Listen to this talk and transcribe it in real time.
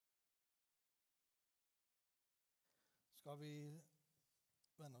Skal vi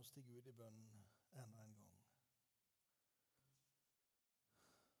vende oss til Gud i bønnen enda en gang.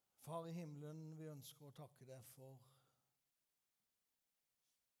 Far i himmelen, vi ønsker å takke deg for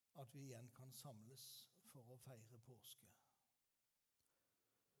at vi igjen kan samles for å feire påske.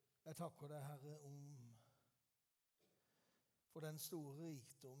 Jeg takker deg, Herre, for den store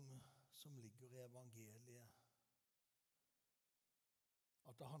rikdom som ligger i evangeliet.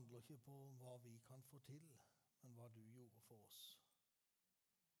 At det handler ikke på hva vi kan få til, men hva du gjorde for oss.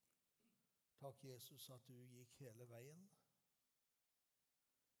 Takk, Jesus, at du gikk hele veien.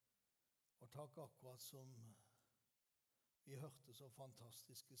 Og takk akkurat som vi hørte så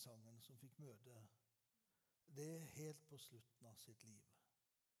fantastiske sangen som fikk møte det helt på slutten av sitt liv.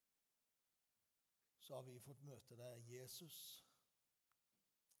 Så har vi fått møte deg, Jesus,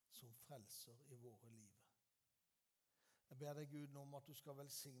 som frelser i våre liv. Jeg ber deg, Gud, om at du skal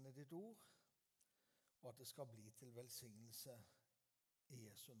velsigne ditt ord, og at det skal bli til velsignelse i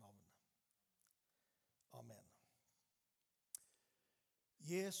Jesu navn. Amen.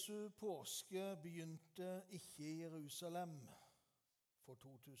 Jesu påske begynte ikke i Jerusalem for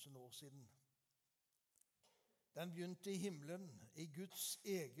 2000 år siden. Den begynte i himmelen, i Guds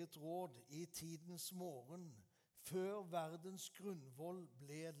eget råd, i tidens morgen, før verdens grunnvoll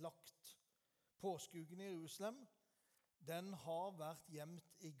ble lagt. Påskeuken i Jerusalem, den har vært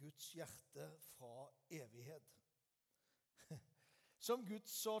gjemt i Guds hjerte fra evighet. Som Gud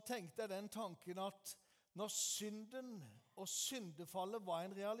så tenkte jeg den tanken at når synden og syndefallet var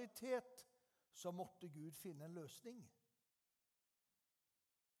en realitet, så måtte Gud finne en løsning.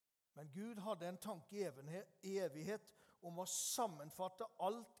 Men Gud hadde en tanke i evighet om å sammenfatte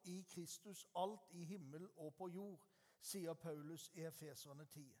alt i Kristus, alt i himmel og på jord, sier Paulus i Efeserne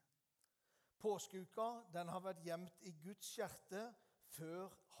 10. Påskeuka, den har vært gjemt i Guds hjerte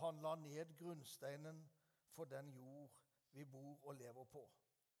før han la ned grunnsteinen for den jord vi bor og lever på.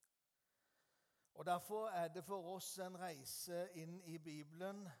 Og derfor er det for oss en reise inn i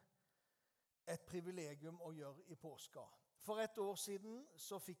Bibelen et privilegium å gjøre i påska. For et år siden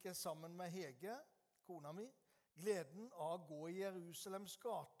så fikk jeg sammen med Hege, kona mi, gleden av å gå i Jerusalems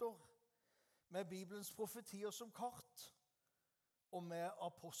gater med Bibelens profetier som kart og med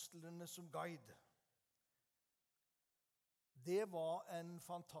apostlene som guide. Det var en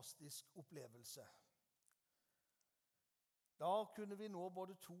fantastisk opplevelse. Da kunne vi nå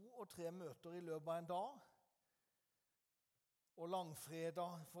både 2 og 3 møter i løpet av en dag. Og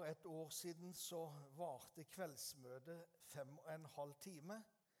langfredag for et år siden så varte kveldsmøtet 5,5 timer.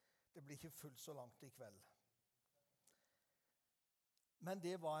 Det ble ikke fullt så langt i kveld. Men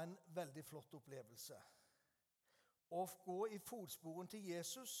det var en veldig flott opplevelse. Å gå i fotsporen til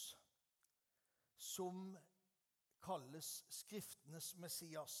Jesus, som kalles Skriftenes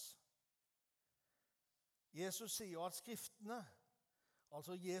Messias. Jesus sier at Skriftene,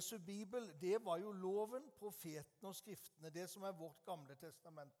 altså Jesu Bibel, det var jo loven, profetene og Skriftene, det som er vårt gamle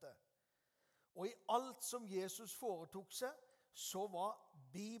testamente. Og i alt som Jesus foretok seg, så var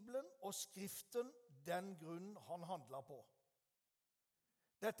Bibelen og Skriften den grunnen han handlet på.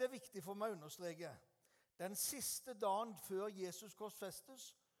 Dette er viktig for meg å understreke. Den siste dagen før Jesus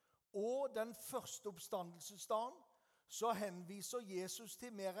korsfestes, og den første oppstandelsesdagen, så henviser Jesus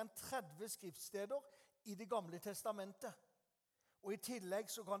til mer enn 30 skriftsteder i det gamle testamentet. Og i tillegg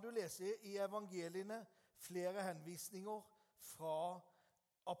så kan du lese i evangeliene flere henvisninger fra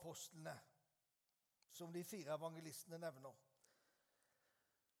apostlene, som de 4 evangelistene nevner.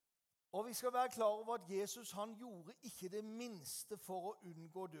 Og vi skal være klar over at Jesus han gjorde ikke det minste for å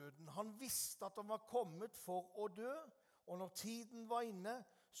unngå døden. Han visste at han var kommet for å dø, og når tiden var inne,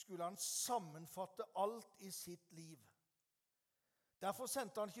 skulle han sammenfatte alt i sitt liv. Derfor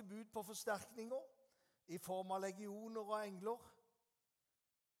sendte han ikke bud på forsterkninger i form av legioner og engler,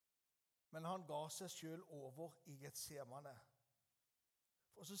 men han ga seg selv over i Getsemane.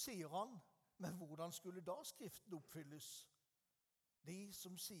 For så sier han, men hvordan skulle da Skriften oppfylles? De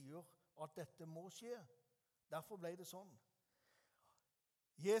som sier at dette må skje. Derfor ble det sånn.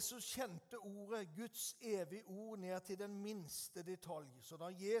 Jesus kjente ordet, Guds evige ord, ned til den minste detalj. Så da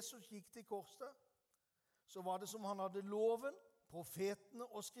Jesus gikk til korset, så var det som han hadde loven, profetene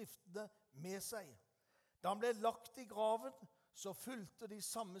og skriftene med seg. Da han ble lagt i graven, så fulgte de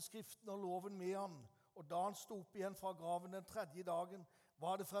samme skriftene og loven med han. Og da han sto opp igjen fra graven den 3. dagen,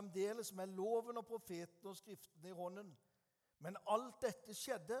 var det fremdeles med loven og profetene og skriftene i hånden. Men alt dette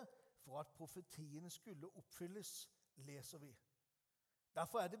skjedde for at profetiene skulle oppfylles, leser vi.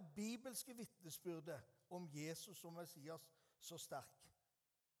 Derfor er det bibelske vitnesbyrdet om Jesus som Messias så sterk.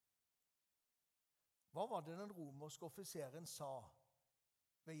 Hva var det den romerske offiseren sa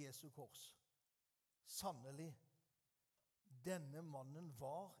ved Jesu kors? Sannelig, denne mannen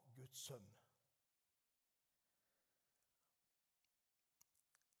var Guds sønn.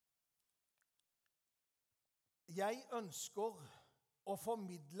 Jeg ønsker å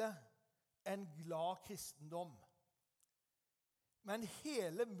formidle en glad kristendom. Men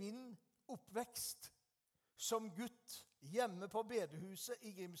hele min oppvekst som gutt hjemme på bedehuset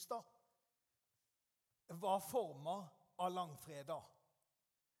i Grimstad var formet av langfredag.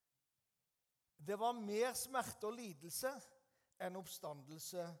 Det var mer smerte og lidelse enn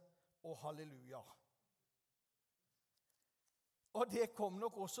oppstandelse og halleluja. Og det kom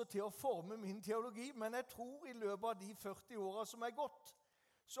nok også til å forme min teologi, men jeg tror i løpet av de 40 årene som er gått,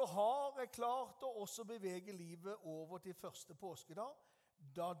 så har jeg klart å også bevege livet over til første påskedag,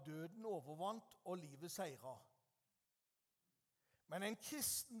 da døden overvant og livet seiret. Men en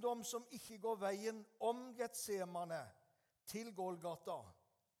kristendom som ikke går veien om Getsemane til Golgata,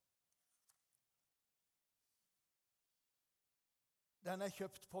 den er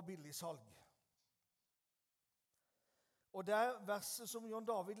kjøpt på billigsalg. Og der verset som John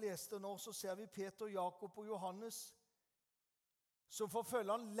David leste nå, så ser vi Peter, Jakob og Johannes som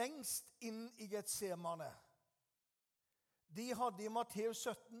forfølger han lengst inn i Getsemane. De hadde i Matteus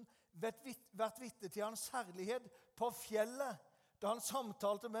 17 vært vitne til hans herlighet på fjellet, da han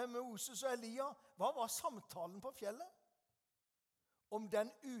samtalte med Moses og Elia. Hva var samtalen på fjellet? Om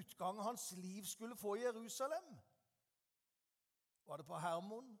den utgang hans liv skulle få i Jerusalem. Var det på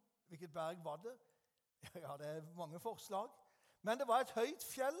Hermon? Hvilket berg var det? Ja, det er mange forslag. Men det var et høyt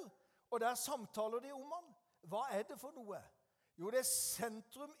fjell, og der samtaler de om han. Hva er det for noe? Jo, det er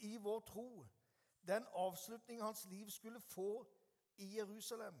sentrum i vår tro. Den avslutning hans liv skulle få i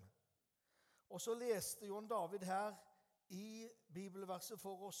Jerusalem. Og så leste John David her i bibelverset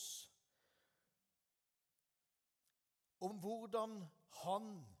for oss om hvordan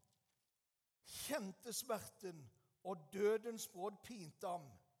han kjente smerten og dødens bråd pinte ham.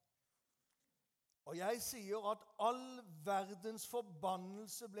 Og jeg sier at all verdens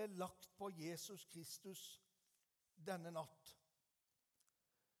forbannelse ble lagt på Jesus Kristus denne natt.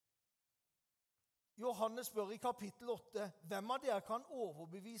 Johannes spør i kapittel 8, hvem av dere kan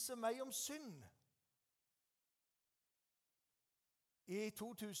overbevise meg om synd? I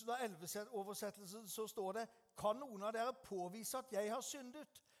 2011-oversettelsen så står det, kan noen av dere påvise at jeg har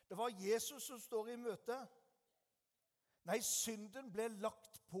syndet? Det var Jesus som står i møte. Nei, synden ble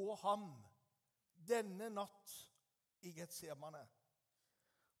lagt på ham denne natt i Getsemane.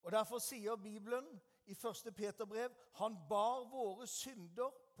 Og derfor sier Bibelen i 1. Peter brev, han bar våre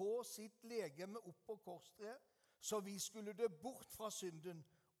synder på sitt legeme opp på korstreet, så vi skulle dø bort fra synden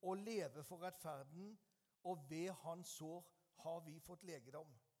og leve for rettferden, og ved hans sår har vi fått legedom.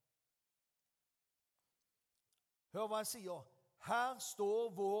 Hør hva jeg sier. Her står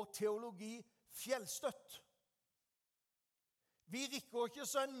vår teologi fjellstøtt. Vi rikker ikke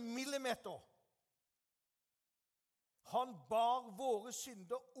så en millimeter. Han bar våre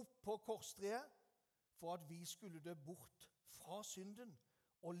synder opp på korstreet for at vi skulle dø bort fra synden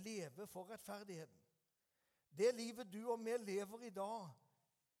og leve for rettferdigheten. Det livet du og vi lever i dag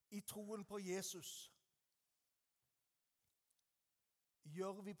i troen på Jesus,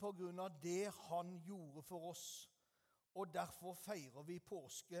 gjør vi på grunn av det han gjorde for oss, og derfor feirer vi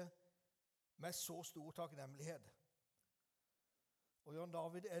påske med så stor takknemlighet. Og John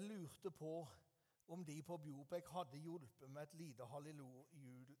David, jeg lurte på om de på Bjopek hadde hjulpet med et lite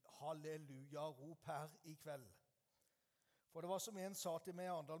halleluja-rop her i kveld. For det var som en sa til meg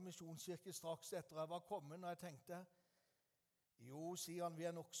i Arendal Misjonskirke straks etter jeg var kommet, og jeg tenkte, jo, sier han, vi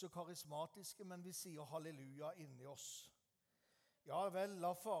er nok så karismatiske, men vi sier halleluja inni oss. Ja vel,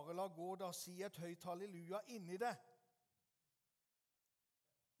 la fare la gå, da si et høyt halleluja inni det.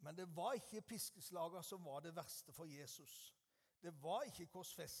 Men det var ikke piskeslaget som var det verste for Jesus. Det var ikke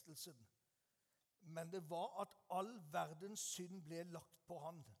korsfestelsen, men det var at all verdens synd ble lagt på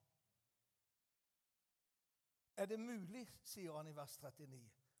han. Er det mulig, sier han i vers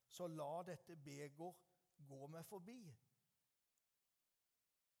 39, så la dette beger gå meg forbi.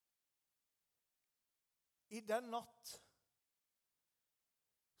 I den natt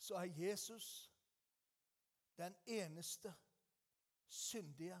så er Jesus den eneste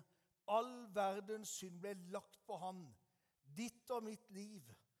syndige. All verdens synd ble lagt på han. Ditt og mitt liv,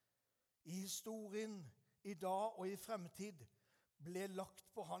 i historien, i dag og i fremtid, ble lagt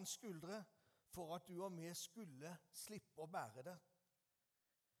på hans skuldre for at du og vi skulle slippe å bære det.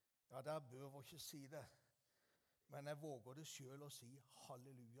 Ja, der bør vi ikke si det, men jeg våger det selv å si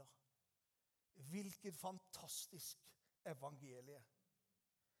halleluja. Hvilket fantastisk evangelie.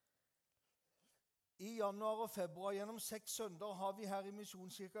 I januar og februar gjennom 6 søndager har vi her i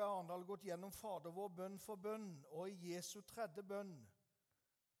Misjonskirka i Arendal gått gjennom Fader vår bønn for bønn, og i Jesu tredje bønn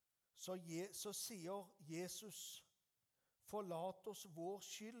så sier Jesus, forlat oss vår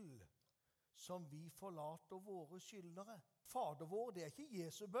skyld, som vi forlater våre skyldnere. Fader vår, det er ikke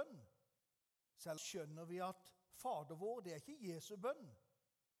Jesu bønn. Selv skjønner vi at Fader vår, det er ikke Jesu bønn.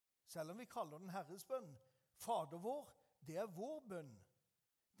 Selv om vi kaller den Herres bønn. Fader vår, det er vår bønn.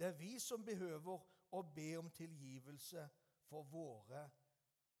 Det er vi som behøver å be om tilgivelse for våre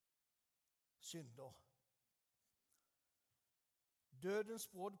synder. Dødens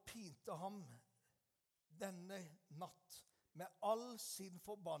brodd pinte ham denne natt med all sin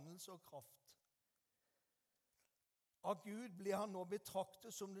forbannelse og kraft. Av Gud ble han nå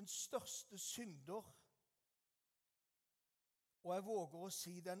betraktet som den største synder, og jeg våger å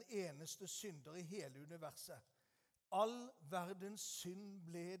si den eneste synder i hele universet. All verdens synd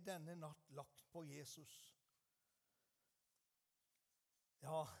ble denne natt lagt på Jesus.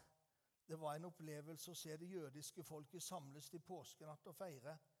 Ja, det var en opplevelse å se det jødiske folket samles til påskenatt og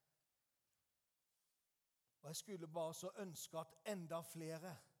feire. Og jeg skulle bare så ønske at enda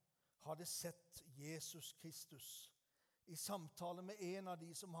flere hadde sett Jesus Kristus. I samtale med en av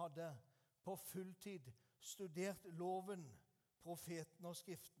de som hadde på fulltid studert loven, profeten og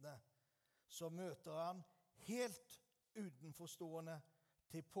skriftene, så møter han helt utenforstående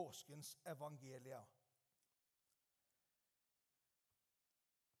til påskens evangelia.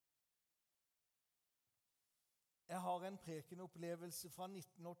 Jeg har en prekenopplevelse fra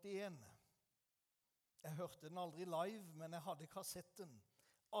 1981. Jeg hørte den aldri live, men jeg hadde kassetten.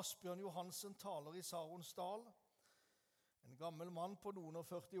 Asbjørn Johansen taler i Saronsdal. En gammel mann på noen og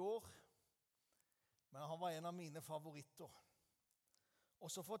 40 år, men han var en av mine favoritter.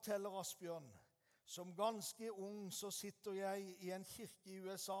 Og så forteller Asbjørn, som ganske ung så sitter jeg i en kirke i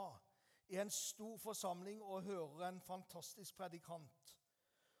USA, i en stor forsamling og hører en fantastisk predikant.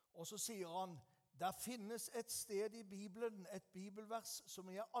 Og så sier han, der finnes et sted i Bibelen, et bibelvers som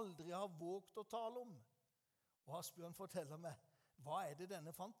jeg aldri har våget å tale om. Og Asbjørn forteller meg, hva er det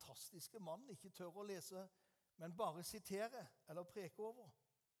denne fantastiske mannen ikke tør å lese, men bare sitere eller preke over?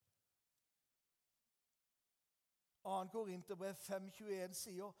 2. Korinterbrev 5,21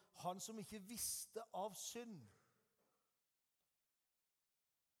 sier, han som ikke visste av synd,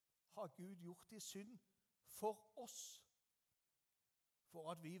 har Gud gjort til synd for oss,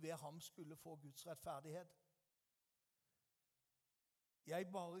 for at vi ved ham skulle få Guds rettferdighet.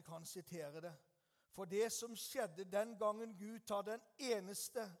 Jeg bare kan sitere det. For det som skjedde den gangen Gud tar den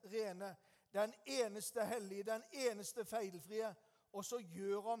eneste rene, den eneste hellige, den eneste feilfrie, og så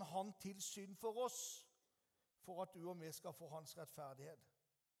gjør han til synd for oss, for at du og vi skal få hans rettferdighet.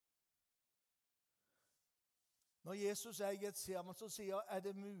 Når Jesus er i Gjermund, så sier, er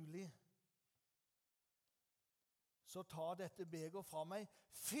det mulig? Så ta dette beger fra meg.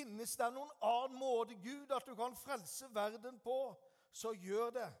 Finnes det noen annen måte, Gud, at du kan frelse verden på, så gjør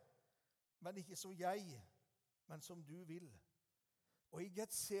det. Men ikke som jeg, men som du vil. Og i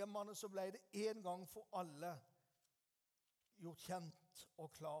Gjermund så ble det en gang for alle gjort kjent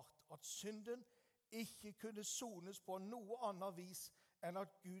og klart at synden ikke kunne sones på noe annet vis enn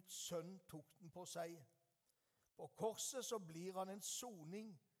at Guds sønn tok den på seg. På korset så blir han en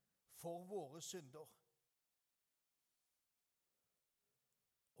soning for våre synder.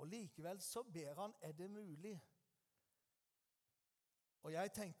 Og likevel så ber han, er det mulig? Og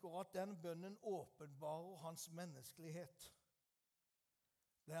jeg tenker at den bønnen åpenbarer hans menneskelighet.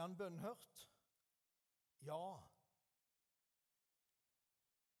 Ble han bønnhørt? Ja.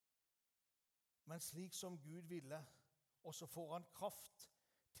 Men slik som Gud ville, og så får han kraft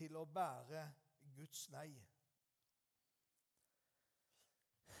til å bære Guds nei.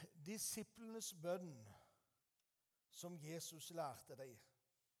 Disiplenes bønn, som Jesus lærte deg,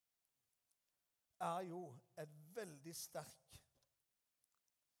 er jo et veldig sterk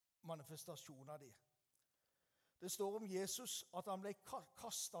manifestasjon av det. Det står om Jesus at han ble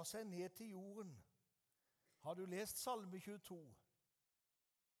kastet seg ned til jorden. Har du lest Salme 22?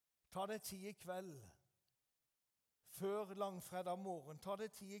 Ta deg tid i kveld, før langfredag morgen, ta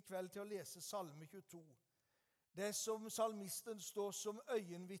deg tid i kveld til å lese Salme 22. Det som salmisten står som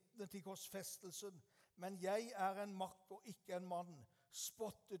øyenvitne til korsfestelsen, men jeg er en makk og ikke en mann,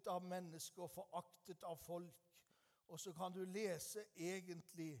 spottet av mennesker og foraktet av folk. Og så kan du lese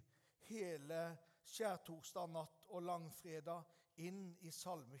egentlig hele skjærtorsdag natt og langfredag inn i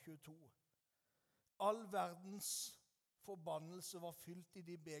Salme 22. All verdens forbannelse var fylt i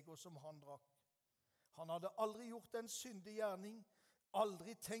de beger som han drakk. Han hadde aldri gjort en syndig gjerning,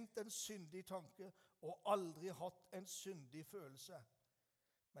 aldri tenkt en syndig tanke og aldri hatt en syndig følelse.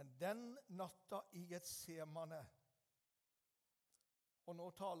 Men den natta i Getsemane, og nå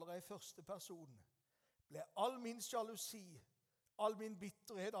taler jeg i første person, ble all min sjalusi, all min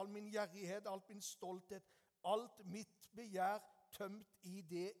bitterhet, all min gjerrighet, all min stolthet, alt mitt begjær tømt i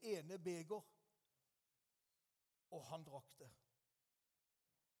det ene beger, og han drakk det.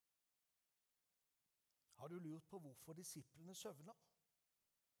 Har du lurt på hvorfor disiplene søvner?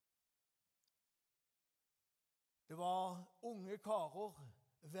 Det var unge karer,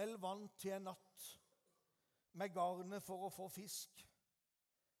 vel vant til en natt, med garnet for å få fisk.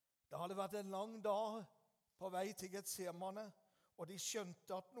 Det hadde vært en lang dag på vei til Getsemane, og de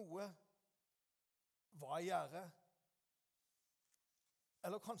skjønte at noe var i gjære.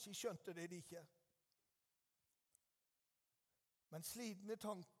 Eller kanskje skjønte det de ikke. Men slitne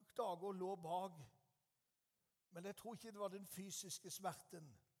dager lå bak. Men jeg tror ikke det var den fysiske smerten.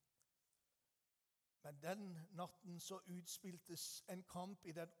 Men den natten så utspiltes en kamp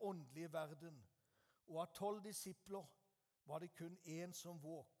i den åndelige verden, og av 12 disipler var det kun en som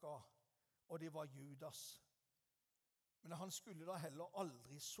våka, og det var Judas. Men han skulle da heller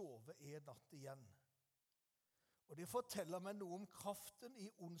aldri sove en natt igjen. Og det forteller meg noe om kraften i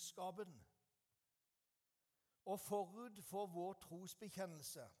ondskapen. Og forut for vår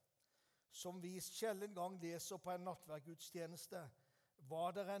trosbekjennelse, som vi sjelden gang leser på en nattverdgudstjeneste,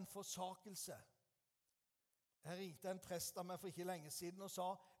 var det en forsakelse. Jeg ringte en prest av meg for ikke lenge siden og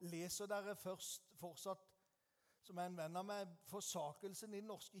sa, leser dere fortsatt, som er en venn av meg, forsakelsen i den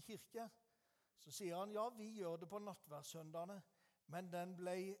norske kirke? Så sier han, ja, vi gjør det på nattverdssøndagene, men den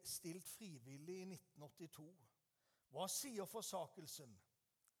ble stilt frivillig i 1982. Hva sier forsakelsen?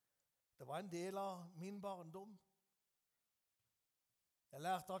 Det var en del av min barndom. Jeg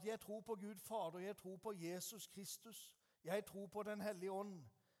lærte at jeg tror på Gud Fader, jeg tror på Jesus Kristus, jeg tror på Den hellige ånd.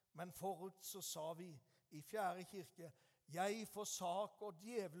 Men forut så sa vi i fjerde kirke, jeg forsaker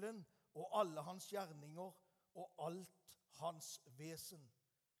djevelen og alle hans gjerninger og alt hans vesen.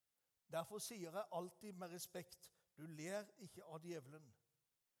 Derfor sier jeg alltid med respekt, du ler ikke av djevelen.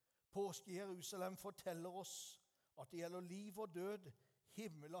 Påske i Jerusalem forteller oss at det gjelder liv og død,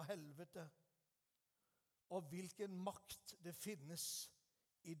 himmel og helvete, og hvilken makt det finnes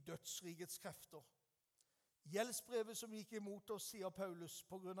i dødsrigets krefter. Gjeldsbrevet som gikk imot oss, sier Paulus,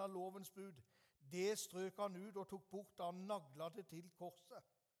 på grunn av lovens bud, det strøk han ut og tok bort da han naglet det til korset.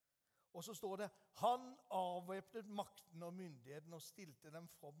 Og så står det, han avvæpnet makten og myndigheten og stilte dem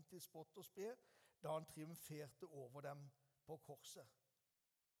fram til spott og spe, da han triumferte over dem på korset.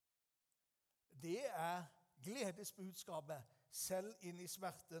 Det er gledesbudskapet, selv inn i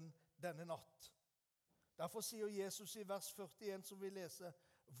smerten denne natt. Derfor sier Jesus i vers 41, som vi leser,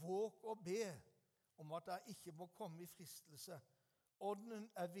 våg og be om at jeg ikke må komme i fristelse. Ånden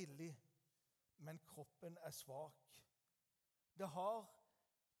er villig, men kroppen er svak. Det har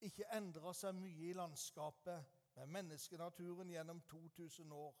ikke endret seg mye i landskapet med menneskenaturen gjennom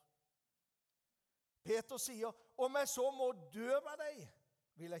 2000 år. Peter sier, om jeg så må dø med deg,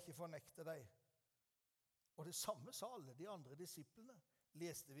 vil jeg ikke fornekte deg. Og det samme sa alle de andre disiplene,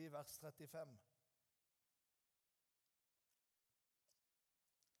 leste vi i vers 35.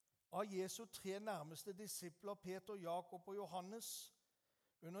 Av Jesu 3 nærmeste disipler, Peter, Jakob og Johannes,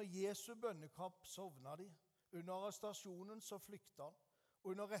 under Jesu bønnekapp sovna de. Under arrestasjonen så flykta han.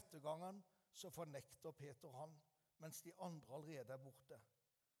 Og under rettergangen så fornekter Peter han, mens de andre allerede er borte.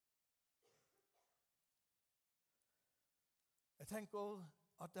 Jeg tenker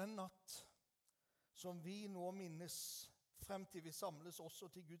at den natt som vi nå minnes frem til vi samles også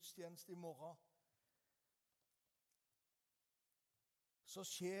til gudstjeneste i morgen, så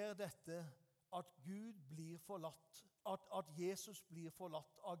skjer dette at Gud blir forlatt, at Jesus blir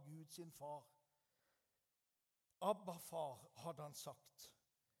forlatt av Gud sin far. Abba, far, hadde han sagt.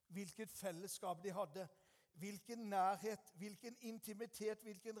 Hvilket fellesskap de hadde, hvilken nærhet, hvilken intimitet,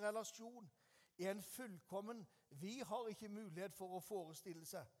 hvilken relasjon. En fullkommen, vi har ikke mulighet for å forestille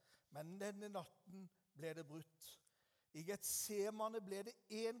seg, men denne natten ble det brutt. I Getsemane ble det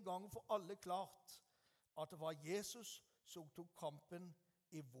en gang for alle klart at det var Jesus som tok kampen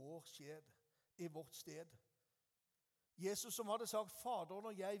i vårt sted. Jesus som hadde sagt, Faderen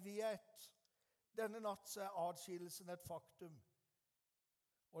og jeg, vi er ett. Denne natt så er adskillelsen et faktum.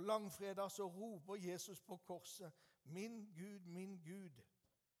 Og langfredag så roper Jesus på korset, min Gud,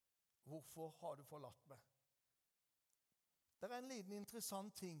 hvorfor har du forlatt meg? Det er en liten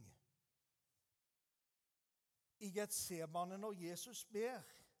interessant ting. I Getsemane når Jesus ber,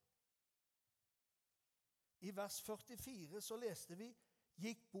 i vers 44 så leste vi,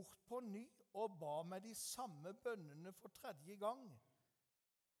 gikk bort på ny og ba med de samme bønnene for 3. gang.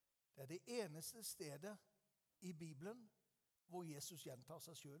 Det er det eneste stedet i Bibelen hvor Jesus gjentar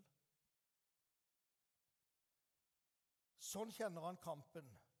seg selv. Sånn kjenner han kampen.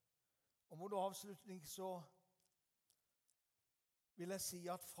 Og mot avslutning så vil jeg si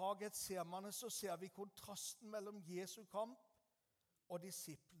at fra Getsemane så ser vi kontrasten mellom Jesu kamp og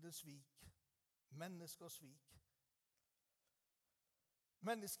disiplenes svik. Menneskers svik.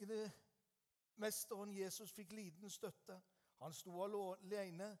 Menneskene, mesteren Jesus fikk liten støtte. Han sto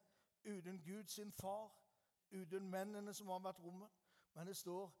alene, uten Gud sin far, uten mennene som har vært rommet. Men det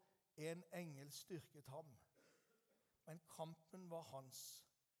står, en engel styrket ham. Men kampen var hans,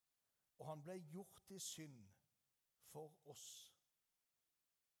 og han ble gjort til synd for oss.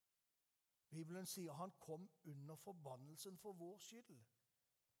 Bibelen sier han kom under forbannelsen for vår skyld.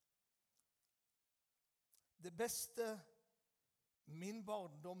 Det beste min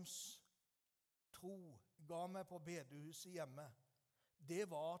barndoms tro ga meg på bedehuset hjemme, det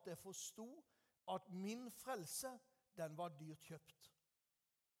var at jeg forstod at min frelse, den var dyrt kjøpt.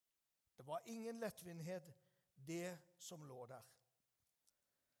 Det var ingen lettvindhet, det som lå der.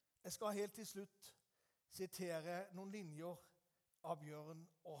 Jeg skal helt til slutt sitere noen linjer av Bjørn,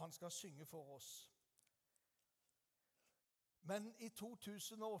 og han skal synge for oss. Men i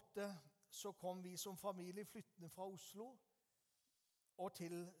 2008 så kom vi som familie flyttende fra Oslo og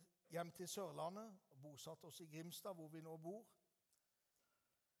hjem til Sørlandet, og bosatte oss i Grimstad, hvor vi nå bor.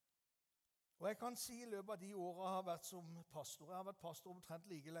 Og jeg kan si i løpet av de årene jeg har vært som pastor, jeg har vært pastor omtrent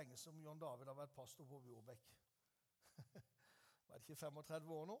like lenge som John David har vært pastor på Bjorbekk. Var det ikke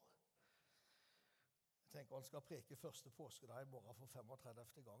 35 år nå? Jeg tenker han skal preke første påskedag i morgen for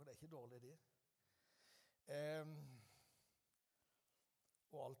 35. gang. Det er ikke dårlig det.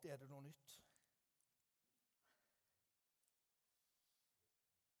 Og alltid er det noe nytt.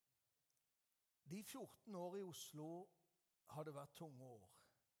 De 14 år i Oslo hadde vært tunge år.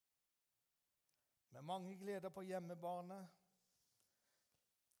 Med mange gleder på hjemmebane.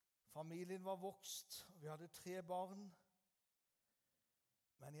 Familien var vokst, og vi hadde 3 barn.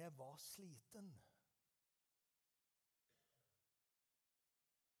 Men jeg var sliten.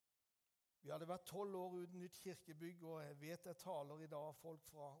 Vi hadde vært 12 år uten nytt kirkebygg, og jeg vet jeg taler i dag folk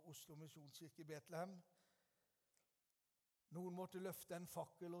fra Oslo Misjonskirke i Betlehem. Noen måtte løfte en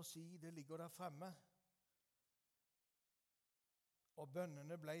fakkel og si, det ligger der fremme. Og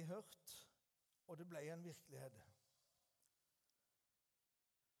bønnene ble hørt, og det ble en virkelighet.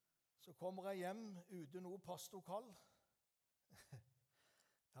 Så kommer jeg hjem uten noe pastorkall.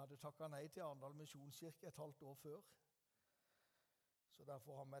 Jeg hadde takket nei til Arendal Misjonskirke et halvt år før, så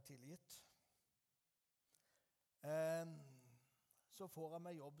derfor har jeg meg tilgitt. Så får jeg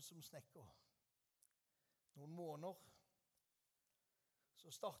meg jobb som snekker. Noen måneder.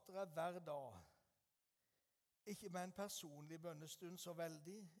 Så starter jeg hver dag. Ikke med en personlig bønnestund så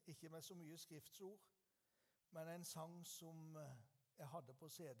veldig, ikke med så mye skriftsord, men en sang som jeg hadde på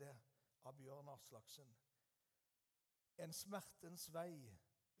CD av Bjørn Aslaksen. En smertens vei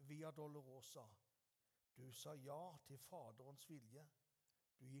via Dolorosa. Du sa ja til Faderens vilje.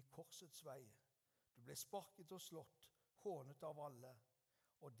 Du gikk korsets vei. Du ble sparket og slått, hånet av alle,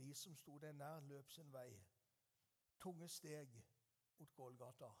 og de som sto deg nær løp sin vei. Tunge steg mot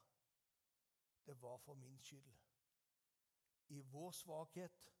Golgata. Det var for min skyld. I vår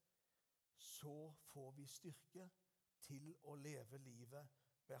svakhet så får vi styrke til å leve livet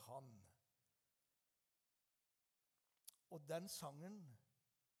ved Han. Og den sangen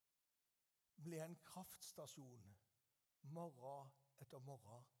ble en kraftstasjon morgen etter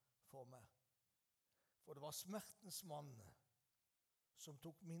morgen for meg. For det var smertens mann som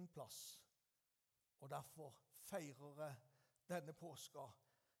tok min plass, og derfor feirer jeg denne påska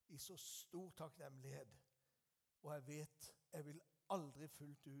i så stor takknemlighet. Og jeg vet, jeg vil aldri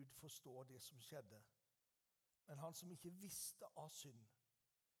fullt ut forstå det som skjedde. Men han som ikke visste av synd,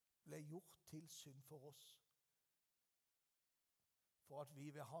 ble gjort til synd for oss. For at vi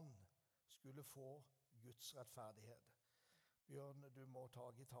ved han skulle få Guds rettferdighet. Bjørn, du må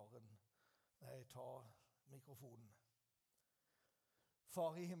ta gitaren. Nei, ta mikrofonen.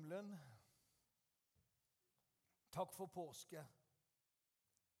 Far i himmelen, takk for påske.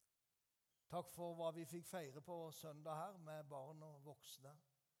 Takk for hva vi fikk feire på søndag her med barn og voksne.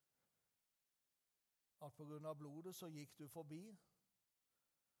 At på grunn av blodet så gikk du forbi,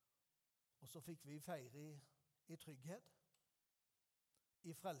 og så fikk vi feire i trygghet,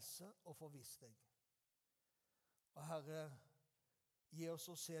 i frelse og forvissning. Og Herre, gi oss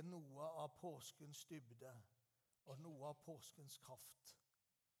å se noe av påskens dybde og noe av påskens kraft,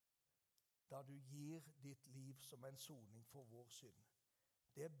 da du gir ditt liv som en soning for vår synd.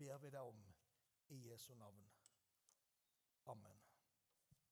 Det ber vi deg om i Jesu navn. Amen.